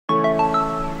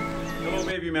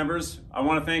Bayview members, I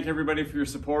want to thank everybody for your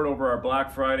support over our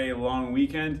Black Friday long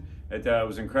weekend. It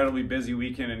was an incredibly busy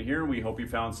weekend in here, and we hope you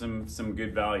found some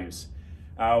good values.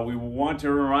 We want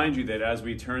to remind you that as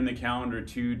we turn the calendar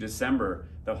to December,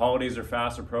 the holidays are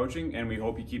fast approaching, and we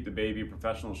hope you keep the Bayview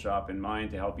Professional Shop in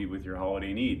mind to help you with your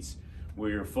holiday needs.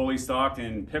 We're fully stocked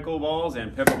in pickleballs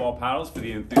and pickleball paddles for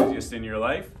the enthusiast in your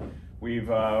life.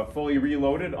 We've fully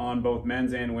reloaded on both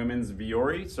men's and women's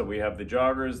Viore, so we have the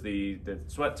joggers, the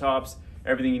sweat tops,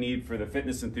 everything you need for the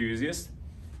fitness enthusiast.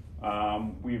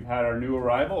 We've had our new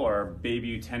arrival, our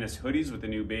Bayview tennis hoodies with the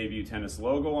new Bayview tennis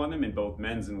logo on them in both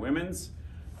men's and women's.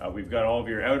 We've got all of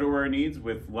your outerwear needs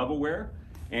with level wear,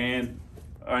 and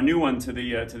a new one to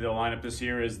the lineup this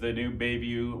year is the new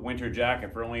Bayview winter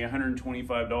jacket for only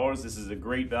 $125. This is a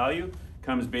great value.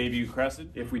 Comes Bayview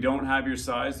crested. If we don't have your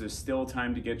size, there's still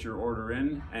time to get your order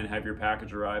in and have your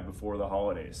package arrive before the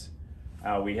holidays.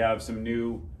 We have some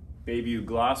new Bayview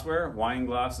glassware, wine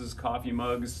glasses, coffee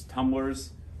mugs,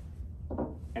 tumblers,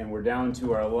 and we're down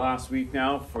to our last week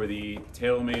now for the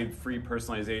tailor-made free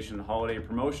personalization holiday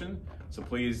promotion. So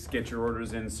please get your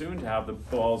orders in soon to have the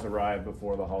balls arrive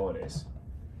before the holidays.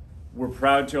 We're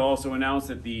proud to also announce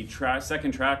that the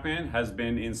second TrackMan has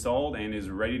been installed and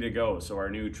is ready to go. So our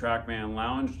new TrackMan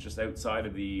lounge just outside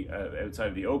of the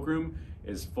Oak Room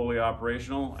is fully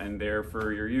operational and there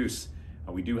for your use.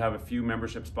 We do have a few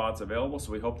membership spots available,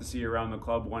 so we hope to see you around the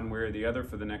club one way or the other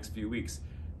for the next few weeks.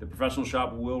 The professional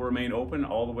shop will remain open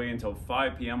all the way until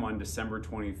 5 p.m. on December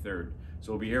 23rd.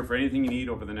 So we'll be here for anything you need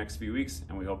over the next few weeks,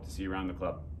 and we hope to see you around the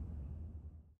club.